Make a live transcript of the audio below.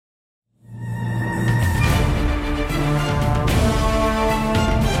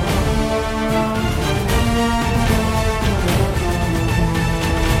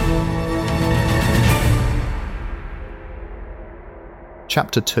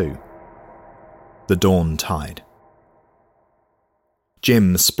Chapter 2. The Dawn Tide.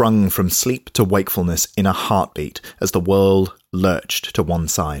 Jim sprung from sleep to wakefulness in a heartbeat as the world lurched to one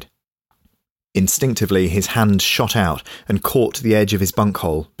side. Instinctively, his hand shot out and caught the edge of his bunk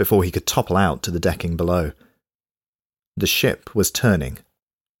hole before he could topple out to the decking below. The ship was turning.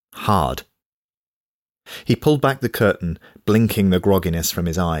 Hard. He pulled back the curtain, blinking the grogginess from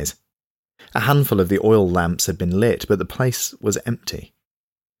his eyes. A handful of the oil lamps had been lit, but the place was empty.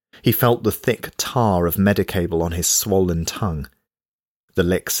 He felt the thick tar of Medicable on his swollen tongue. The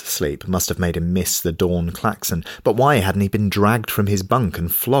Licks sleep must have made him miss the dawn klaxon, but why hadn't he been dragged from his bunk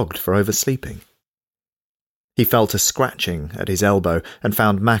and flogged for oversleeping? He felt a scratching at his elbow and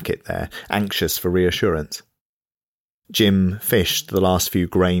found Mackett there, anxious for reassurance. Jim fished the last few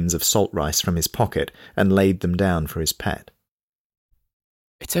grains of salt rice from his pocket and laid them down for his pet.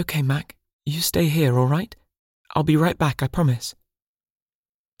 "It's okay, Mac. You stay here, all right? I'll be right back, I promise."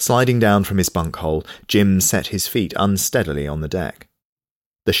 Sliding down from his bunk hole, Jim set his feet unsteadily on the deck.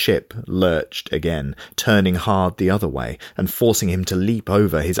 The ship lurched again, turning hard the other way and forcing him to leap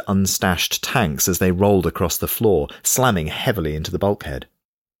over his unstashed tanks as they rolled across the floor, slamming heavily into the bulkhead.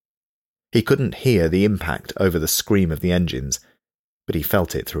 He couldn't hear the impact over the scream of the engines, but he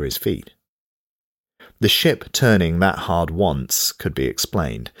felt it through his feet. The ship turning that hard once could be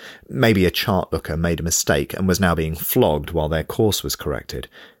explained. Maybe a chart looker made a mistake and was now being flogged while their course was corrected.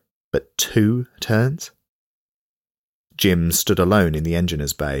 But 2 turns? Jim stood alone in the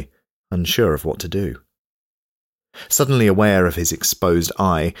engineer's bay, unsure of what to do. Suddenly aware of his exposed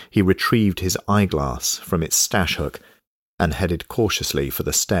eye, he retrieved his eyeglass from its stash hook and headed cautiously for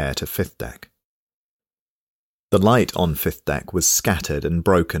the stair to 5th deck. The light on 5th deck was scattered and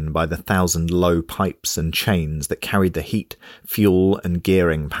broken by the 1,000 low pipes and chains that carried the heat, fuel and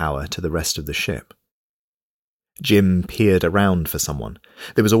gearing power to the rest of the ship. Jim peered around for someone.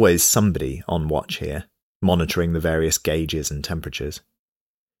 There was always somebody on watch here, monitoring the various gauges and temperatures.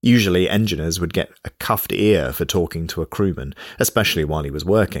 Usually engineers would get a cuffed ear for talking to a crewman, especially while he was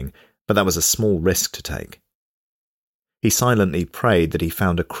working, but that was a small risk to take. He silently prayed that he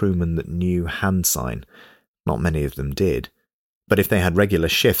found a crewman that knew hand sign. Not many of them did, but if they had regular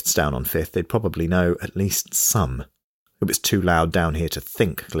shifts down on 5th, they'd probably know at least some. It was too loud down here to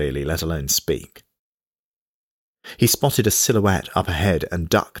think clearly, let alone speak. He spotted a silhouette up ahead and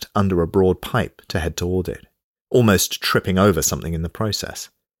ducked under a broad pipe to head toward it, almost tripping over something in the process.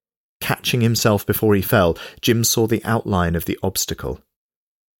 Catching himself before he fell, Jim saw the outline of the obstacle.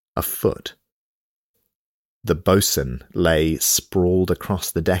 A foot. The bosun lay sprawled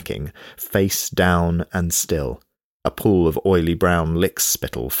across the decking, face down and still, a pool of oily brown lick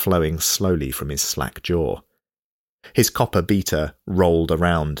spittle flowing slowly from his slack jaw. His copper beater rolled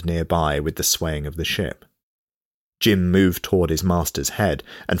around nearby with the swaying of the ship. Jim moved toward his master's head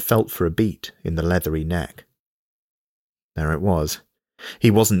and felt for a beat in the leathery neck. There it was. He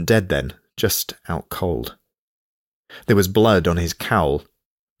wasn't dead then, just out cold. There was blood on his cowl.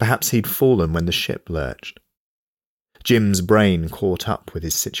 Perhaps he'd fallen when the ship lurched. Jim's brain caught up with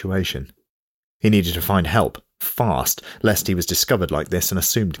his situation. He needed to find help, fast, lest he was discovered like this and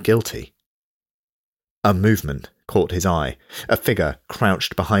assumed guilty. A movement caught his eye, a figure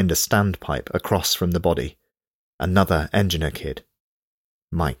crouched behind a standpipe across from the body. Another engineer kid.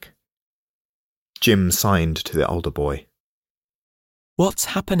 Mike. Jim signed to the older boy. "What's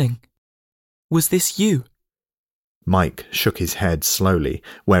happening? Was this you?" Mike shook his head slowly,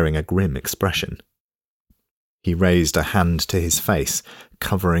 wearing a grim expression. He raised a hand to his face,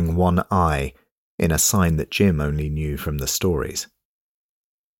 covering one eye, in a sign that Jim only knew from the stories.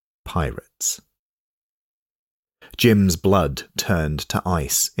 Pirates. Jim's blood turned to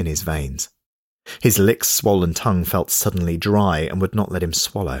ice in his veins. His lick-swollen tongue felt suddenly dry and would not let him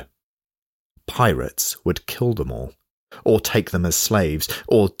swallow. Pirates would kill them all, or take them as slaves,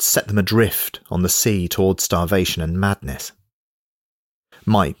 or set them adrift on the sea toward starvation and madness.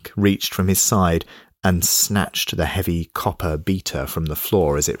 Mike reached from his side and snatched the heavy copper beater from the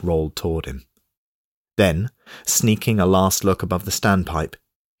floor as it rolled toward him. Then, sneaking a last look above the standpipe,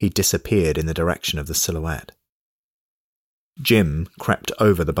 he disappeared in the direction of the silhouette. Jim crept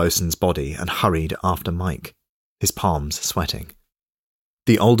over the bosun's body and hurried after Mike, his palms sweating.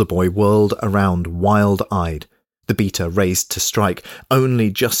 The older boy whirled around wild-eyed, the beater raised to strike,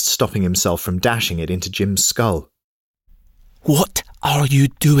 only just stopping himself from dashing it into Jim's skull. "What are you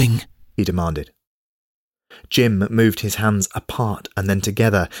doing?" he demanded. Jim moved his hands apart and then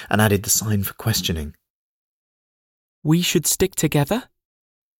together and added the sign for questioning. "We should stick together?"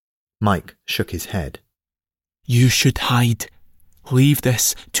 Mike shook his head. "You should hide. Leave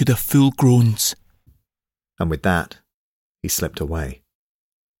this to the full-growns." And with that, he slipped away.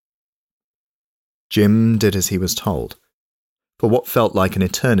 Jim did as he was told. For what felt like an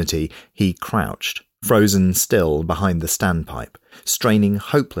eternity, he crouched, frozen still behind the standpipe, straining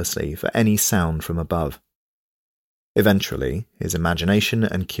hopelessly for any sound from above. Eventually, his imagination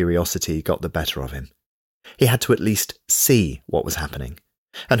and curiosity got the better of him. He had to at least see what was happening,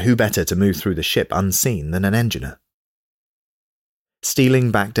 and who better to move through the ship unseen than an engineer?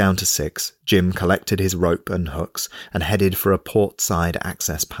 Stealing back down to 6, Jim collected his rope and hooks and headed for a port side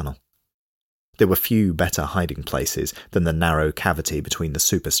access panel. There were few better hiding places than the narrow cavity between the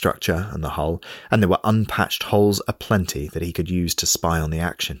superstructure and the hull, and there were unpatched holes aplenty that he could use to spy on the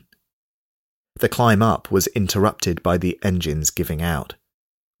action. The climb up was interrupted by the engines giving out.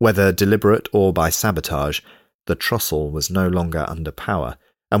 Whether deliberate or by sabotage, the trussle was no longer under power,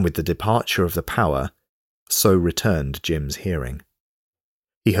 and with the departure of the power, so returned Jim's hearing.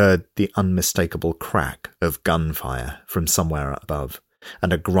 He heard the unmistakable crack of gunfire from somewhere above,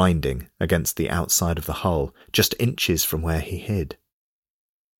 and a grinding against the outside of the hull, just inches from where he hid.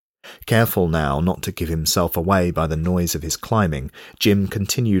 Careful now not to give himself away by the noise of his climbing, Jim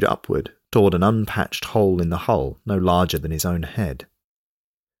continued upward toward an unpatched hole in the hull no larger than his own head.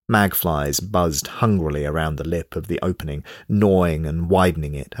 Magflies buzzed hungrily around the lip of the opening, gnawing and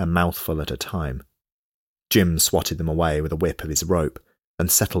widening it a mouthful at a time. Jim swatted them away with a whip of his rope and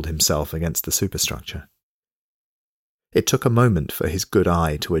settled himself against the superstructure. It took a moment for his good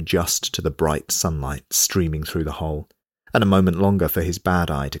eye to adjust to the bright sunlight streaming through the hole, and a moment longer for his bad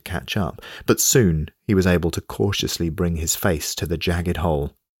eye to catch up, but soon he was able to cautiously bring his face to the jagged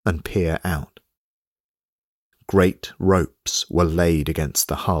hole and peer out. Great ropes were laid against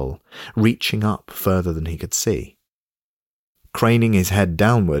the hull, reaching up further than he could see. Craning his head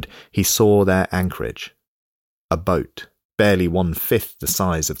downward, he saw their anchorage. A boat, barely 1/5 the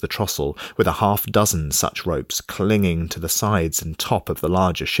size of the trussle, with a half-dozen such ropes clinging to the sides and top of the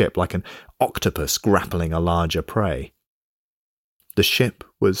larger ship like an octopus grappling a larger prey. The ship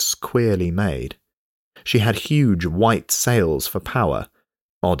was queerly made. She had huge white sails for power,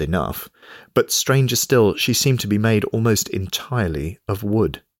 odd enough, but stranger still, she seemed to be made almost entirely of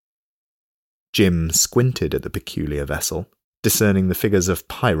wood. Jim squinted at the peculiar vessel, discerning the figures of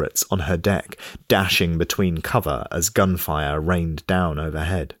pirates on her deck, dashing between cover as gunfire rained down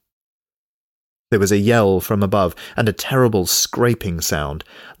overhead. There was a yell from above, and a terrible scraping sound,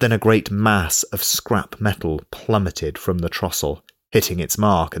 then a great mass of scrap metal plummeted from the trussle, hitting its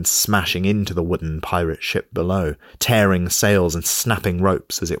mark and smashing into the wooden pirate ship below, tearing sails and snapping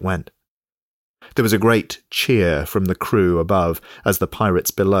ropes as it went. There was a great cheer from the crew above as the pirates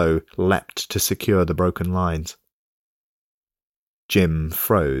below leapt to secure the broken lines. Jim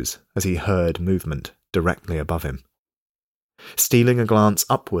froze as he heard movement directly above him. Stealing a glance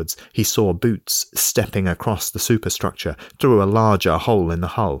upwards, he saw Boots stepping across the superstructure through a larger hole in the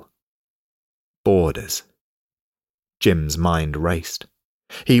hull. Boarders. Jim's mind raced.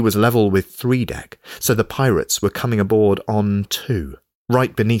 He was level with 3 deck, so the pirates were coming aboard on 2,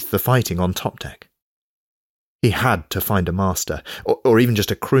 right beneath the fighting on top deck. He had to find a master, or even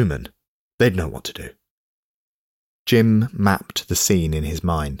just a crewman. They'd know what to do. Jim mapped the scene in his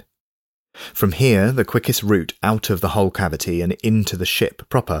mind. From here, the quickest route out of the hull cavity and into the ship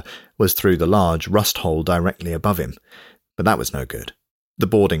proper was through the large rust hole directly above him, but that was no good. The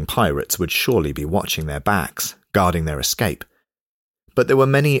boarding pirates would surely be watching their backs, guarding their escape. But there were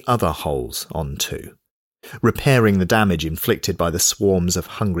many other holes on 2. Repairing the damage inflicted by the swarms of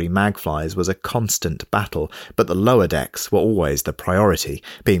hungry magflies was a constant battle, but the lower decks were always the priority,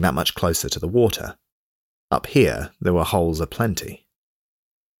 being that much closer to the water. Up here, there were holes aplenty.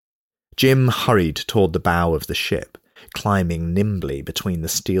 Jim hurried toward the bow of the ship, climbing nimbly between the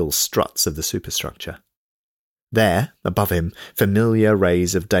steel struts of the superstructure. There, above him, familiar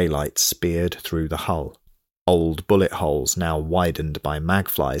rays of daylight speared through the hull, old bullet holes now widened by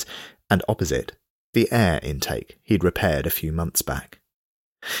magflies, and opposite, the air intake he'd repaired a few months back.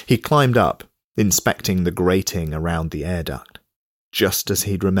 He climbed up, inspecting the grating around the air duct. Just as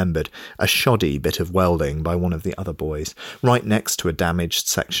he'd remembered, a shoddy bit of welding by one of the other boys, right next to a damaged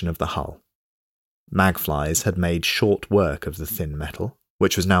section of the hull. Magflies had made short work of the thin metal,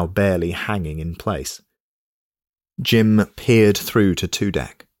 which was now barely hanging in place. Jim peered through to 2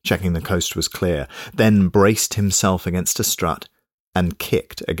 deck, checking the coast was clear, then braced himself against a strut and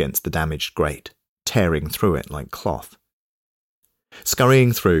kicked against the damaged grate, tearing through it like cloth.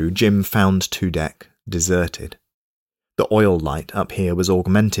 Scurrying through, Jim found 2 deck, deserted. The oil light up here was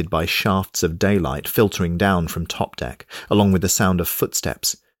augmented by shafts of daylight filtering down from top deck, along with the sound of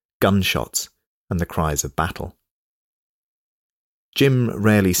footsteps, gunshots, and the cries of battle. Jim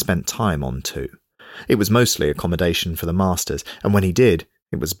rarely spent time on 2. It was mostly accommodation for the masters, and when he did,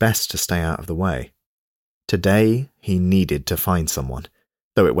 it was best to stay out of the way. Today he needed to find someone,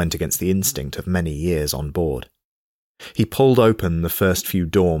 though it went against the instinct of many years on board. He pulled open the first few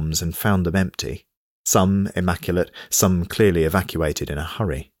dorms and found them empty, some immaculate, some clearly evacuated in a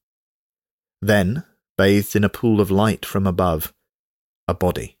hurry. Then, bathed in a pool of light from above, a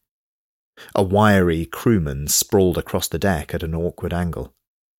body. A wiry crewman sprawled across the deck at an awkward angle.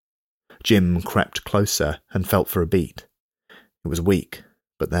 Jim crept closer and felt for a beat. It was weak,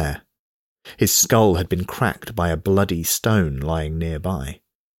 but there. His skull had been cracked by a bloody stone lying nearby.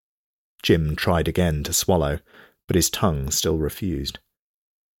 Jim tried again to swallow, but his tongue still refused.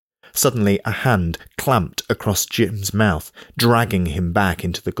 Suddenly a hand clamped across Jim's mouth, dragging him back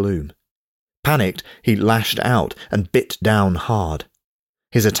into the gloom. Panicked, he lashed out and bit down hard.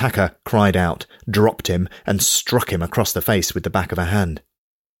 His attacker cried out, dropped him, and struck him across the face with the back of a hand.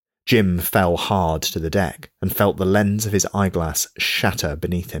 Jim fell hard to the deck and felt the lens of his eyeglass shatter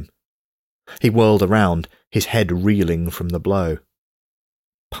beneath him. He whirled around, his head reeling from the blow.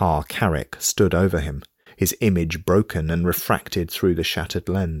 Pa Carrick stood over him, his image broken and refracted through the shattered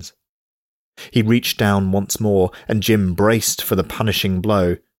lens. He reached down once more, and Jim braced for the punishing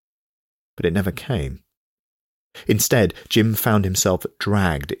blow, but it never came. Instead, Jim found himself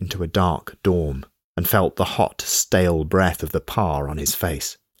dragged into a dark dorm and felt the hot, stale breath of the Pa on his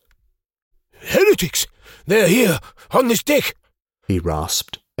face. "Heretics! They're here, on this deck!" he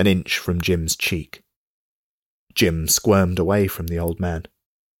rasped, an inch from Jim's cheek. Jim squirmed away from the old man.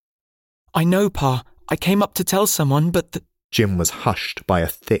 I know, Pa. I came up to tell someone, but Jim was hushed by a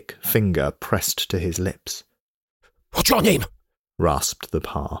thick finger pressed to his lips. "What's your name?" rasped the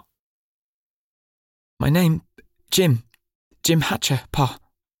Pa. My name, Jim Hatcher, Pa,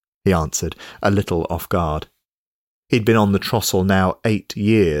 he answered, a little off guard. He'd been on the Trossel now 8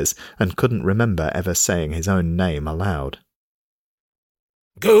 years and couldn't remember ever saying his own name aloud.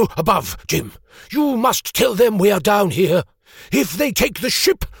 "Go above, Jim. You must tell them we are down here. If they take the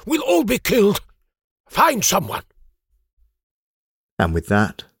ship, we'll all be killed. Find someone." And with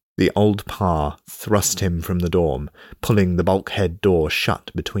that, the old Pa thrust him from the dorm, pulling the bulkhead door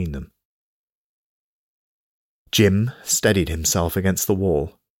shut between them. Jim steadied himself against the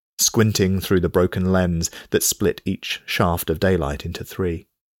wall, squinting through the broken lens that split each shaft of daylight into 3.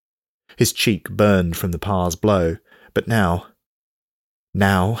 His cheek burned from the Pa's blow, but now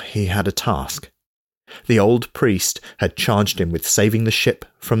he had a task. The old priest had charged him with saving the ship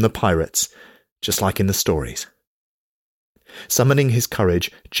from the pirates, just like in the stories. Summoning his courage,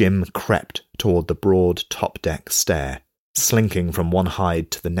 Jim crept toward the broad top-deck stair, slinking from one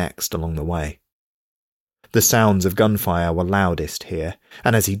hide to the next along the way. The sounds of gunfire were loudest here,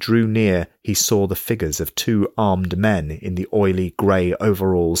 and as he drew near, he saw the figures of 2 armed men in the oily grey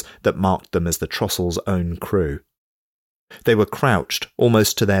overalls that marked them as the Trossel's own crew. They were crouched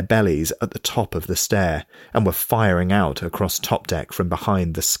almost to their bellies at the top of the stair, and were firing out across top-deck from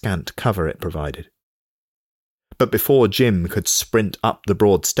behind the scant cover it provided. But before Jim could sprint up the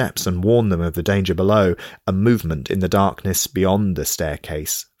broad steps and warn them of the danger below, a movement in the darkness beyond the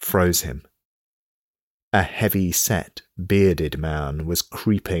staircase froze him. A heavy-set, bearded man was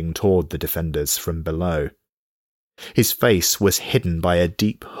creeping toward the defenders from below. His face was hidden by a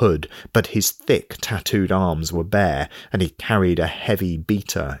deep hood, but his thick, tattooed arms were bare, and he carried a heavy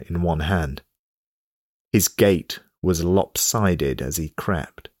beater in one hand. His gait was lopsided as he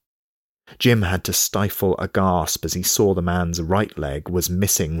crept. Jim had to stifle a gasp as he saw the man's right leg was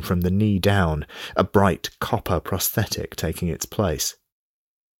missing from the knee down, a bright copper prosthetic taking its place.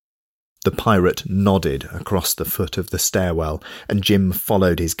 The pirate nodded across the foot of the stairwell, and Jim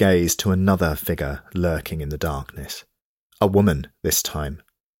followed his gaze to another figure lurking in the darkness. A woman, this time.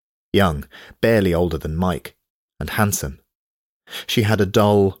 Young, barely older than Mike, and handsome. She had a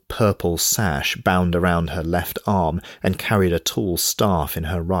dull purple sash bound around her left arm and carried a tall staff in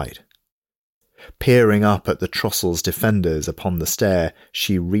her right. Peering up at the Trossel's defenders upon the stair,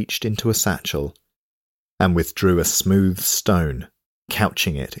 she reached into a satchel and withdrew a smooth stone,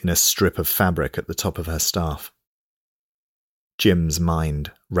 couching it in a strip of fabric at the top of her staff. Jim's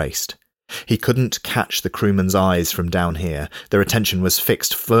mind raced. He couldn't catch the crewmen's eyes from down here. Their attention was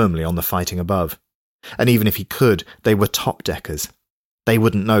fixed firmly on the fighting above. And even if he could, they were top-deckers. They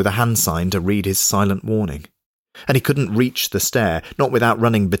wouldn't know the hand sign to read his silent warning. And he couldn't reach the stair, not without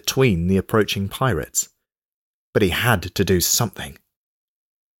running between the approaching pirates. But he had to do something.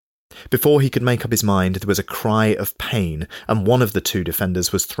 Before he could make up his mind, there was a cry of pain, and one of the 2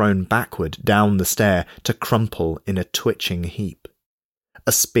 defenders was thrown backward down the stair to crumple in a twitching heap.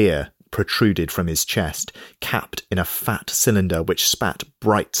 A spear protruded from his chest, capped in a fat cylinder which spat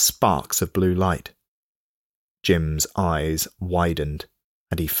bright sparks of blue light. Jim's eyes widened,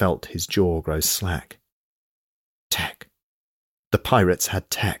 and he felt his jaw grow slack. The pirates had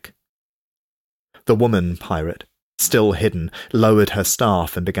tech. The woman pirate, still hidden, lowered her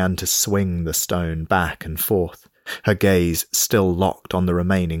staff and began to swing the stone back and forth, her gaze still locked on the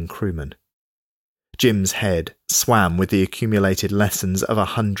remaining crewmen. Jim's head swam with the accumulated lessons of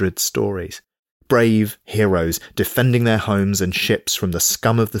 100 stories. Brave heroes defending their homes and ships from the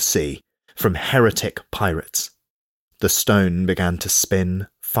scum of the sea, from heretic pirates. The stone began to spin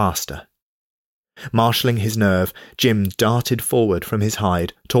faster. Marshalling his nerve, Jim darted forward from his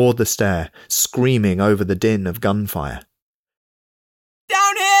hide toward the stair, screaming over the din of gunfire.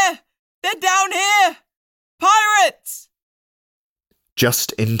 "Down here! They're down here! Pirates!"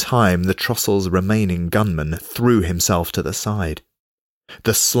 Just in time, the trostle's remaining gunman threw himself to the side.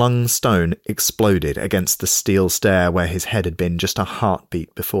 The slung stone exploded against the steel stair where his head had been just a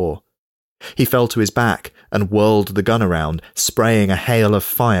heartbeat before. He fell to his back and whirled the gun around, spraying a hail of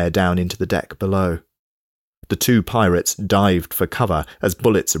fire down into the deck below. The two pirates dived for cover as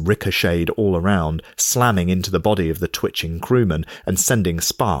bullets ricocheted all around, slamming into the body of the twitching crewman and sending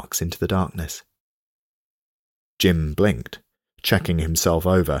sparks into the darkness. Jim blinked, checking himself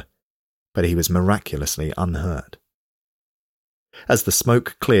over, but he was miraculously unhurt. As the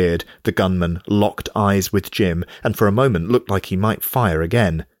smoke cleared, the gunman locked eyes with Jim and for a moment looked like he might fire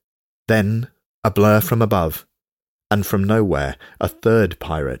again. Then, a blur from above, and from nowhere a third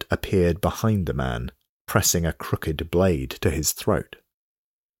pirate appeared behind the man, pressing a crooked blade to his throat.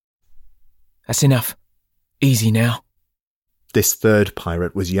 That's enough. Easy now. This third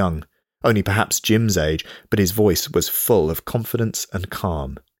pirate was young, only perhaps Jim's age, but his voice was full of confidence and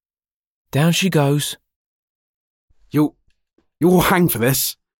calm. Down she goes. You'll all hang for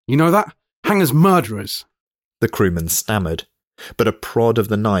this. You know that? Hang as murderers. The crewman stammered, but a prod of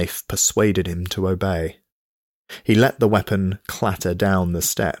the knife persuaded him to obey. He let the weapon clatter down the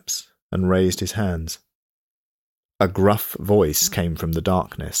steps and raised his hands. A gruff voice came from the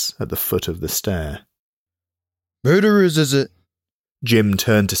darkness at the foot of the stair. "Murderers, is it?" Jim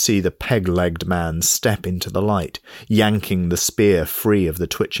turned to see the peg-legged man step into the light, yanking the spear free of the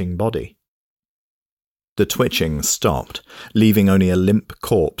twitching body. The twitching stopped, leaving only a limp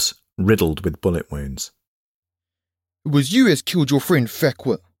corpse riddled with bullet wounds. "It was you as killed your friend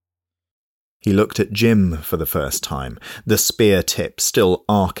Farquhar." He looked at Jim for the first time, the spear tip still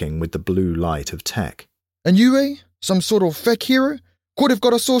arcing with the blue light of tech. "And you, eh? Some sort of fake hero? Could have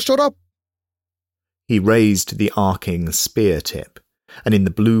got us all shot up." He raised the arcing spear tip, and in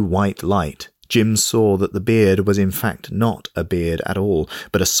the blue-white light, Jim saw that the beard was in fact not a beard at all,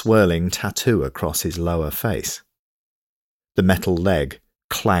 but a swirling tattoo across his lower face. The metal leg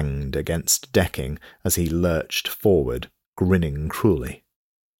clanged against decking as he lurched forward, grinning cruelly.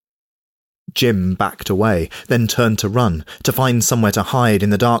 Jim backed away, then turned to run, to find somewhere to hide in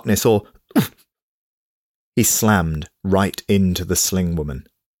the darkness or... He slammed right into the sling woman,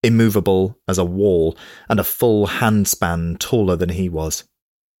 immovable as a wall and a full handspan taller than he was.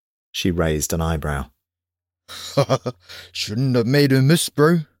 She raised an eyebrow. "Shouldn't have made a miss,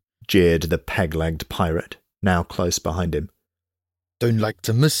 bro," jeered the peg-legged pirate, now close behind him. "Don't like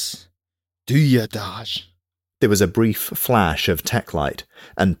to miss, do ya, Daj?" There was a brief flash of tech light,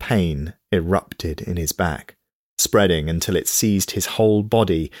 and pain erupted in his back, spreading until it seized his whole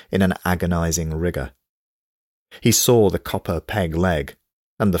body in an agonizing rigor. He saw the copper peg leg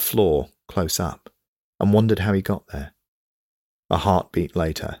and the floor close up, and wondered how he got there. A heartbeat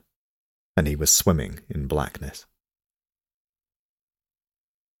later, and he was swimming in blackness.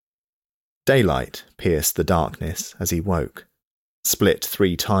 Daylight pierced the darkness as he woke, split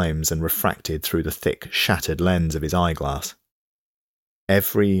 3 times and refracted through the thick, shattered lens of his eyeglass.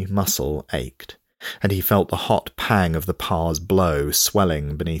 Every muscle ached, and he felt the hot pang of the Par's blow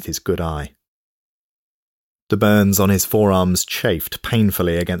swelling beneath his good eye. The burns on his forearms chafed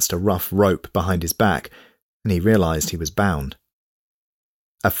painfully against a rough rope behind his back, and he realized he was bound.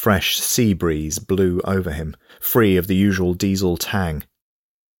 A fresh sea breeze blew over him, free of the usual diesel tang.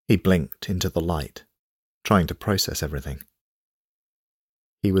 He blinked into the light, trying to process everything.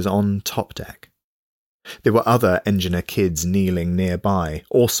 He was on top deck. There were other engineer kids kneeling nearby,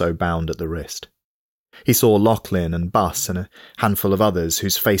 also bound at the wrist. He saw Lachlan and Bus and a handful of others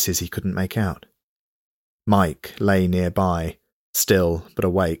whose faces he couldn't make out. Mike lay nearby, still but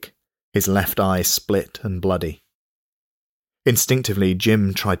awake, his left eye split and bloody. Instinctively,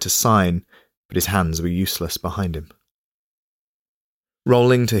 Jim tried to sign, but his hands were useless behind him.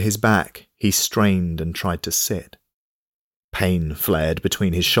 Rolling to his back, he strained and tried to sit. Pain flared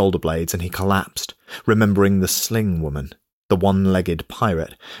between his shoulder blades and he collapsed, remembering the sling woman, the one-legged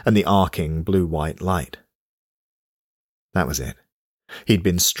pirate, and the arcing blue-white light. That was it. He'd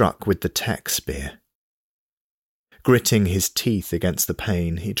been struck with the tech spear. Gritting his teeth against the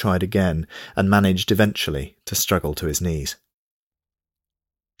pain, he tried again and managed eventually to struggle to his knees.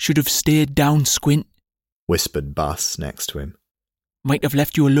 Should have stayed down, Squint, whispered Bus next to him. Might have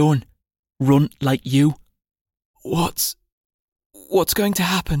left you alone. Run like you. What's going to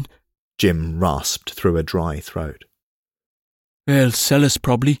happen? Jim rasped through a dry throat. They'll sell us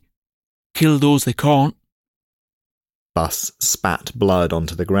probably. Kill those they can't. Bus spat blood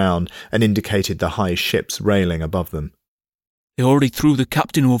onto the ground and indicated the high ship's railing above them. They already threw the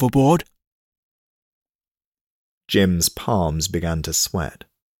captain overboard. Jim's palms began to sweat.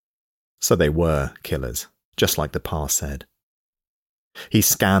 So they were killers, just like the Pa said. He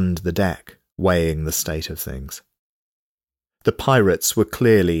scanned the deck, weighing the state of things. The pirates were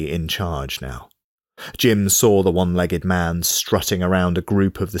clearly in charge now. Jim saw the one-legged man strutting around a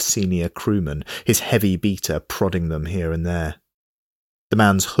group of the senior crewmen, his heavy beater prodding them here and there. The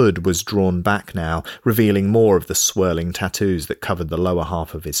man's hood was drawn back now, revealing more of the swirling tattoos that covered the lower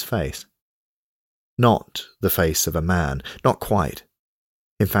half of his face. Not the face of a man, not quite.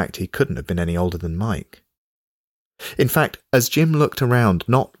 In fact, he couldn't have been any older than Mike. In fact, as Jim looked around,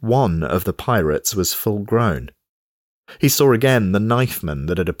 not one of the pirates was full-grown. He saw again the knifeman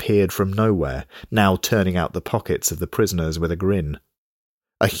that had appeared from nowhere, now turning out the pockets of the prisoners with a grin.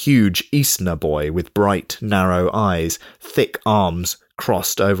 A huge Easterner boy with bright, narrow eyes, thick arms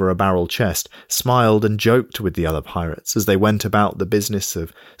crossed over a barrel chest, smiled and joked with the other pirates as they went about the business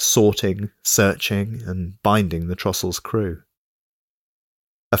of sorting, searching, and binding the Trostle's crew.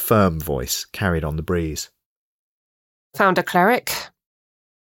 A firm voice carried on the breeze. Found a cleric?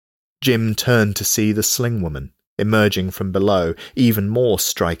 Jim turned to see the sling woman, emerging from below, even more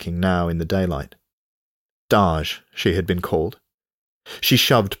striking now in the daylight. Daj, she had been called. She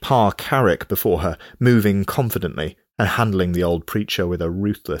shoved Pa Carrick before her, moving confidently and handling the old preacher with a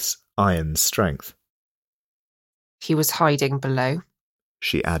ruthless, iron strength. He was hiding below,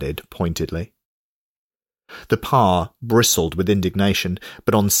 she added pointedly. The Pa bristled with indignation,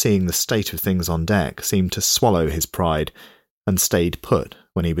 but on seeing the state of things on deck seemed to swallow his pride and stayed put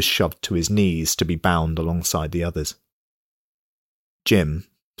when he was shoved to his knees to be bound alongside the others. Jim,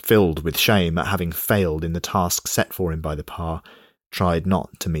 filled with shame at having failed in the task set for him by the Pa, tried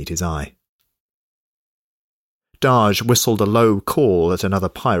not to meet his eye. Daj whistled a low call at another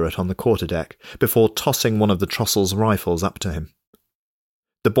pirate on the quarterdeck before tossing one of the Trostle's rifles up to him.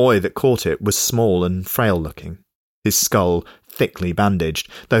 The boy that caught it was small and frail-looking, his skull thickly bandaged,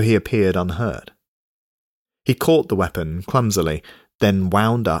 though he appeared unhurt. He caught the weapon clumsily, then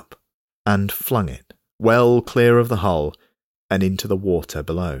wound up and flung it, well clear of the hull, and into the water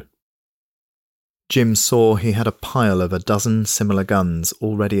below. Jim saw he had a pile of a dozen similar guns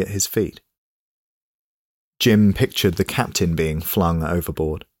already at his feet. Jim pictured the captain being flung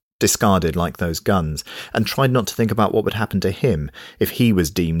overboard, discarded like those guns, and tried not to think about what would happen to him if he was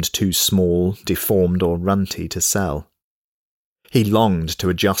deemed too small, deformed, or runty to sell. He longed to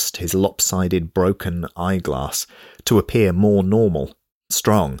adjust his lopsided, broken eyeglass to appear more normal,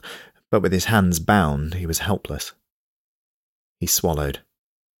 strong, but with his hands bound, he was helpless. He swallowed.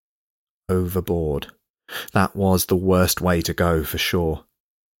 Overboard. That was the worst way to go, for sure.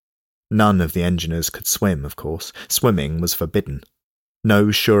 None of the engineers could swim, of course. Swimming was forbidden.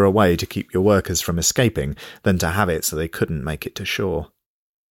 No surer way to keep your workers from escaping than to have it so they couldn't make it to shore.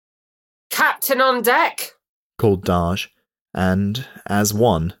 Captain on deck! Called Daj, and, as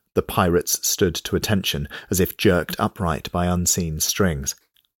one, the pirates stood to attention, as if jerked upright by unseen strings.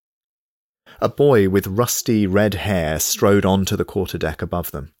 A boy with rusty red hair strode onto the quarterdeck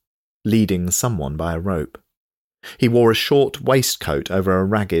above them, leading someone by a rope. He wore a short waistcoat over a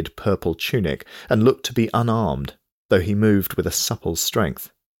ragged purple tunic and looked to be unarmed, though he moved with a supple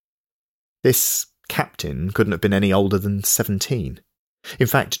strength. This captain couldn't have been any older than 17. In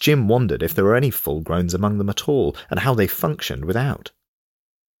fact, Jim wondered if there were any full-growns among them at all, and how they functioned without.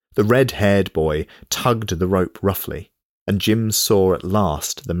 The red-haired boy tugged the rope roughly, and Jim saw at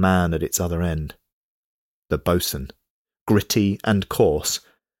last the man at its other end. The boatswain, gritty and coarse,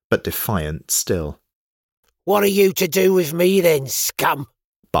 but defiant still. "What are you to do with me then, scum?"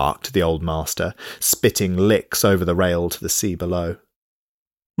 barked the old master, spitting licks over the rail to the sea below.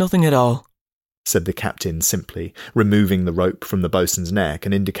 Nothing at all, said the captain simply, removing the rope from the boatswain's neck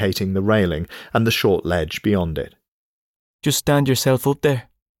and indicating the railing and the short ledge beyond it. Just stand yourself up there.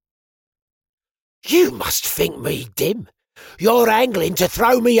 "You must think me dim. You're angling to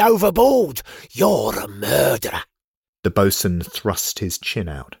throw me overboard. You're a murderer." The boatswain thrust his chin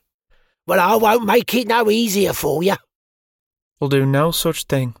out. "Well, I won't make it no easier for you." We'll do no such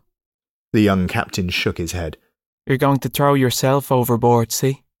thing. The young captain shook his head. You're going to throw yourself overboard,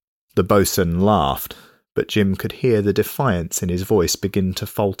 see? The boatswain laughed, but Jim could hear the defiance in his voice begin to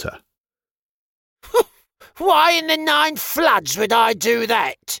falter. Why in the 9 floods would I do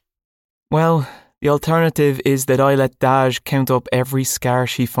that? Well, the alternative is that I let Daj count up every scar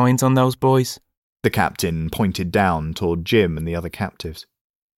she finds on those boys. The captain pointed down toward Jim and the other captives.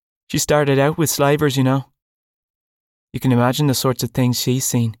 She started out with slavers, you know. You can imagine the sorts of things she's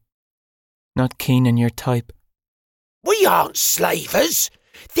seen. Not keen on your type. We aren't slavers.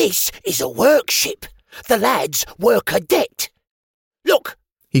 This is a workship. The lads work a debt. Look.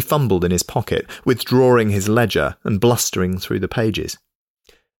 He fumbled in his pocket, withdrawing his ledger and blustering through the pages.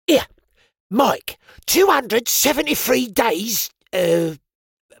 Here, Mike, 273 days,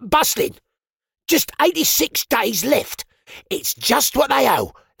 bustling. Just 86 days left. It's just what they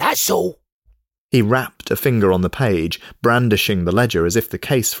owe, that's all. He rapped a finger on the page, brandishing the ledger as if the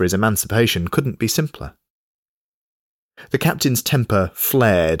case for his emancipation couldn't be simpler. The captain's temper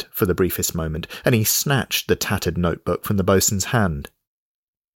flared for the briefest moment, and he snatched the tattered notebook from the boatswain's hand.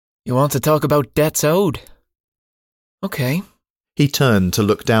 You want to talk about debts owed? Okay. He turned to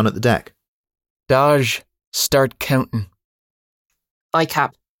look down at the deck. Daj, start counting. I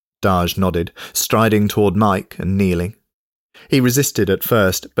Cap. Daj nodded, striding toward Mike and kneeling. He resisted at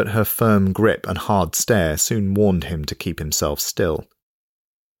first, but her firm grip and hard stare soon warned him to keep himself still.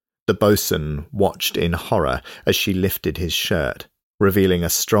 The boatswain watched in horror as she lifted his shirt, revealing a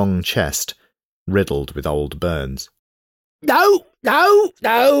strong chest riddled with old burns. No.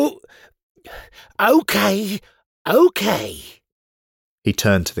 Okay. He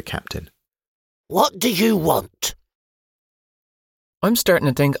turned to the captain. What do you want? I'm starting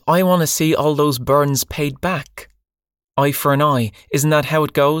to think I want to see all those burns paid back. Eye for an eye. Isn't that how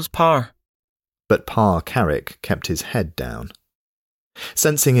it goes, Par? But Pa Carrick kept his head down.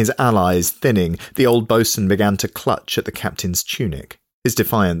 Sensing his allies thinning, the old boatswain began to clutch at the captain's tunic, his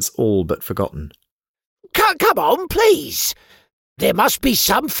defiance all but forgotten. Come on, please. There must be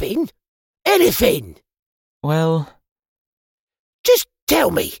something. Anything. Well... Just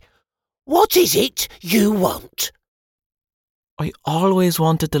tell me, what is it you want? I always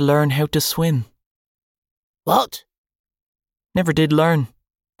wanted to learn how to swim. What? Never did learn,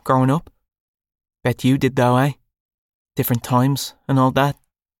 growing up. Bet you did though, eh? Different times and all that.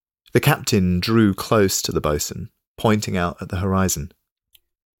 The captain drew close to the boatswain, pointing out at the horizon.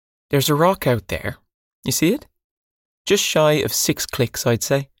 There's a rock out there. You see it? Just shy of 6 clicks, I'd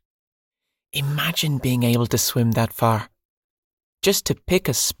say. Imagine being able to swim that far. Just to pick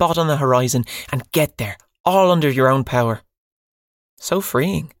a spot on the horizon and get there, all under your own power. So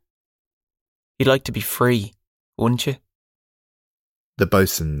freeing. You'd like to be free, wouldn't you? The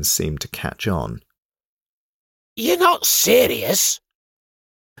boatswain seemed to catch on. You're not serious?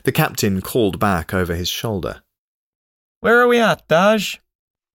 The captain called back over his shoulder. Where are we at, Daj?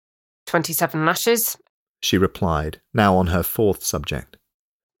 27 lashes, She replied, now on her 4th subject.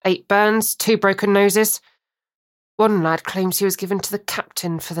 8 burns, 2 broken noses. One lad claims he was given to the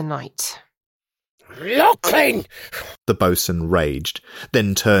captain for the night. Lachlan! The boatswain raged,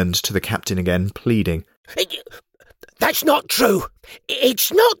 then turned to the captain again, pleading. That's not true.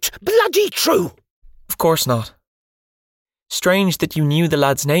 It's not bloody true. Of course not. Strange that you knew the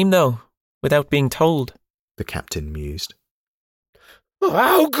lad's name, though, without being told. The captain mused.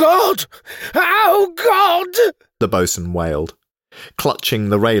 Oh, God! Oh, God! The boatswain wailed. Clutching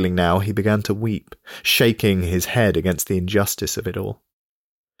the railing now, he began to weep, shaking his head against the injustice of it all.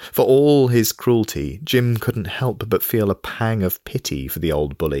 For all his cruelty, Jim couldn't help but feel a pang of pity for the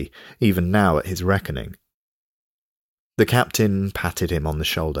old bully, even now at his reckoning. The captain patted him on the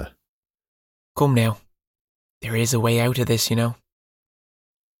shoulder. Come now. There is a way out of this, you know.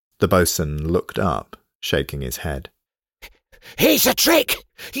 The boatswain looked up, shaking his head. Here's a trick.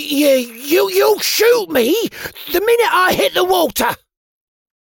 You'll shoot me the minute I hit the water.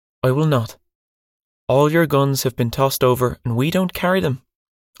 I will not. All your guns have been tossed over and we don't carry them.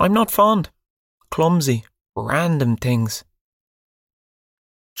 I'm not fond. Clumsy, random things.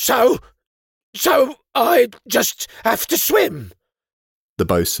 So I just have to swim? The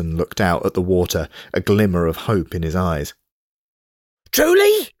boatswain looked out at the water, a glimmer of hope in his eyes.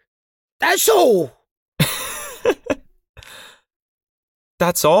 Truly? That's all?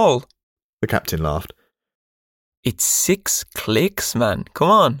 That's all? The captain laughed. It's 6 clicks, man.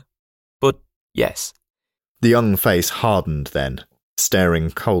 Come on. But yes. The young face hardened then, staring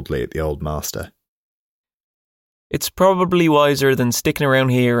coldly at the old master. It's probably wiser than sticking around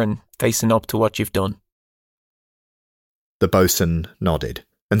here and facing up to what you've done. The boatswain nodded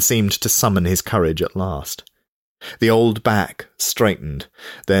and seemed to summon his courage at last. The old back straightened,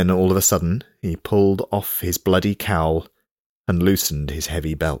 then all of a sudden he pulled off his bloody cowl and loosened his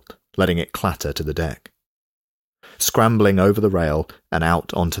heavy belt, letting it clatter to the deck. Scrambling over the rail and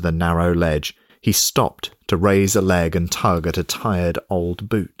out onto the narrow ledge, he stopped to raise a leg and tug at a tired old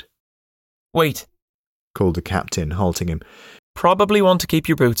boot. Wait, called the captain, halting him. probably want to keep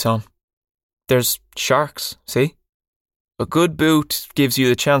your boots on. There's sharks, see? A good boot gives you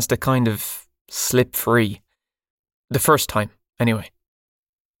the chance to kind of slip free. The first time, anyway.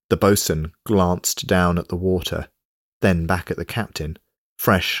 The boatswain glanced down at the water, then back at the captain,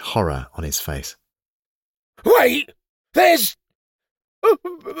 fresh horror on his face. Wait! There's...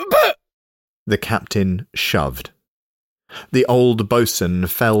 But... The captain shoved. The old boatswain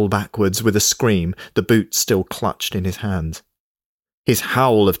fell backwards with a scream, the boot still clutched in his hands. His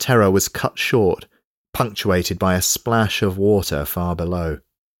howl of terror was cut short, punctuated by a splash of water far below.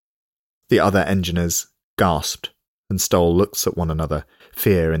 The other engineers gasped and stole looks at one another,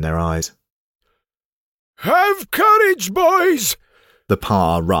 fear in their eyes. Have courage, boys! The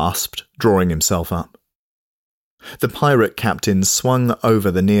Pa rasped, drawing himself up. The pirate captain swung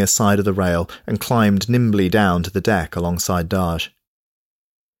over the near side of the rail and climbed nimbly down to the deck alongside Darj.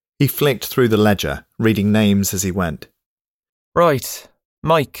 He flicked through the ledger, reading names as he went. Right,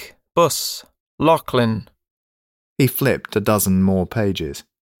 Mike, Bus, Lachlan. He flipped a dozen more pages.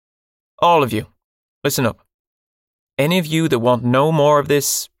 All of you, listen up. Any of you that want no more of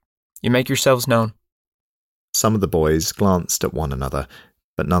this, you make yourselves known. Some of the boys glanced at one another,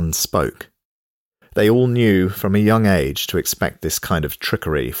 but none spoke. They all knew from a young age to expect this kind of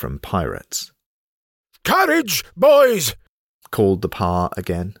trickery from pirates. Courage, boys! Called the Pa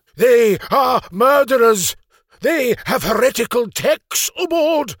again. They are murderers! They have heretical texts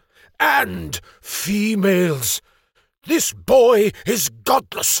aboard! And females! This boy is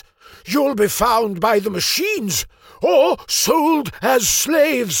godless! You'll be found by the machines, or sold as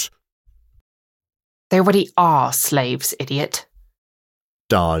slaves! They already are slaves, idiot.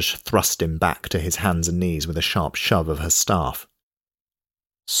 Darj thrust him back to his hands and knees with a sharp shove of her staff.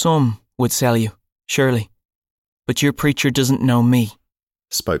 Some would sell you, surely. But your preacher doesn't know me,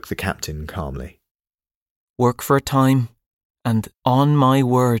 spoke the captain calmly. Work for a time, and on my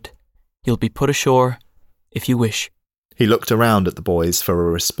word, you'll be put ashore if you wish. He looked around at the boys for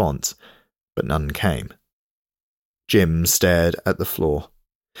a response, but none came. Jim stared at the floor.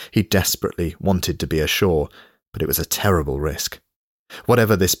 He desperately wanted to be ashore, but it was a terrible risk.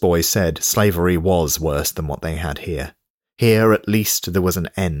 Whatever this boy said, slavery was worse than what they had here. Here, at least, there was an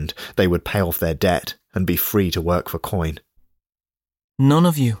end. They would pay off their debt and be free to work for coin. None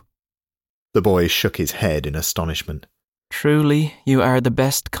of you. The boy shook his head in astonishment. Truly, you are the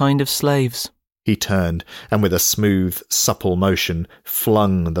best kind of slaves. He turned, and with a smooth, supple motion,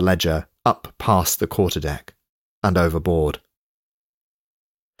 flung the ledger up past the quarterdeck and overboard.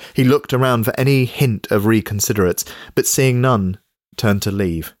 He looked around for any hint of reconsiderates, but seeing none, turned to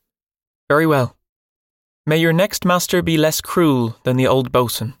leave. Very well. May your next master be less cruel than the old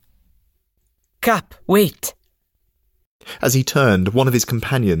boatswain. Cap, wait! As he turned, one of his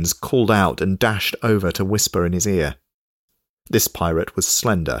companions called out and dashed over to whisper in his ear. This pirate was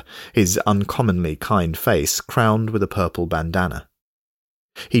slender, his uncommonly kind face crowned with a purple bandana.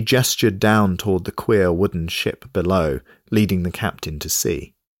 He gestured down toward the queer wooden ship below, leading the captain to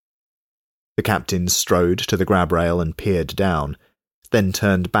sea. The captain strode to the grab rail and peered down, then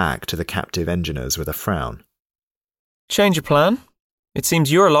turned back to the captive engineers with a frown. Change of plan? It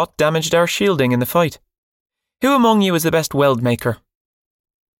seems your lot damaged our shielding in the fight. Who among you is the best weld maker?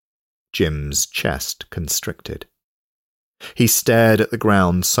 Jim's chest constricted. He stared at the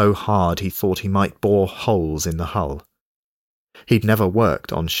ground so hard he thought he might bore holes in the hull. He'd never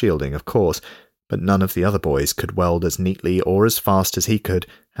worked on shielding, of course, but none of the other boys could weld as neatly or as fast as he could,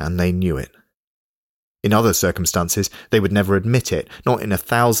 and they knew it. In other circumstances, they would never admit it, not in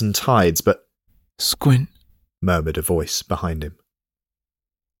 1,000 tides, but... Squint, murmured a voice behind him.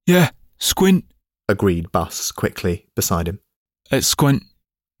 Yeah, Squint, agreed Bus quickly beside him. It's Squint,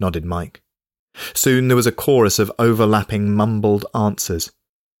 nodded Mike. Soon there was a chorus of overlapping mumbled answers,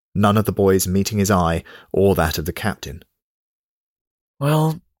 none of the boys meeting his eye or that of the captain.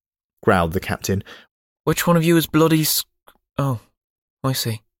 Well, growled the captain. Which one of you is bloody Oh, I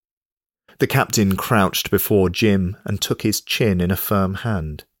see. The captain crouched before Jim and took his chin in a firm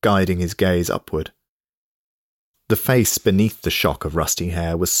hand, guiding his gaze upward. The face beneath the shock of rusty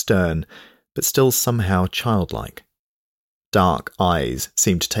hair was stern, but still somehow childlike. Dark eyes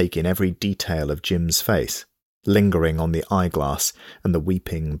seemed to take in every detail of Jim's face, lingering on the eyeglass and the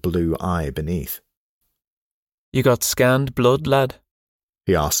weeping blue eye beneath. You got scanned blood, lad?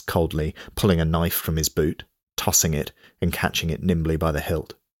 He asked coldly, pulling a knife from his boot, tossing it and catching it nimbly by the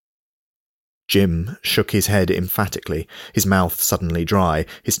hilt. Jim shook his head emphatically, his mouth suddenly dry,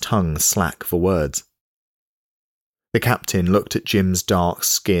 his tongue slack for words. The captain looked at Jim's dark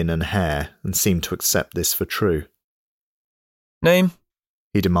skin and hair and seemed to accept this for true. Name?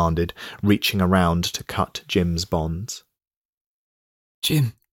 He demanded, reaching around to cut Jim's bonds.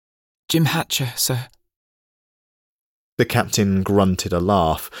 Jim Hatcher, sir. The captain grunted a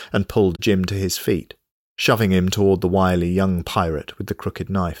laugh and pulled Jim to his feet, shoving him toward the wily young pirate with the crooked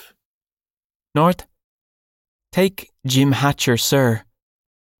knife. North, take Jim Hatcher, sir,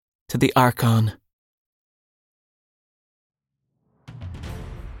 to the Archon.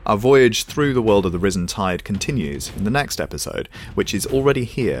 Our voyage through the world of the Risen Tide continues in the next episode, which is already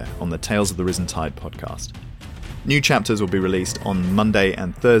here on the Tales of the Risen Tide podcast. New chapters will be released on Monday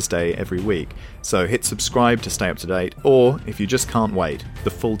and Thursday every week, so hit subscribe to stay up to date, or if you just can't wait,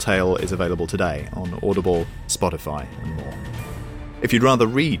 the full tale is available today on Audible, Spotify, and more. If you'd rather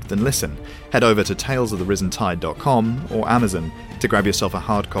read than listen, head over to talesoftherisentide.com or Amazon to grab yourself a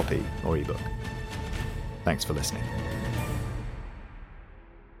hard copy or ebook. Thanks for listening.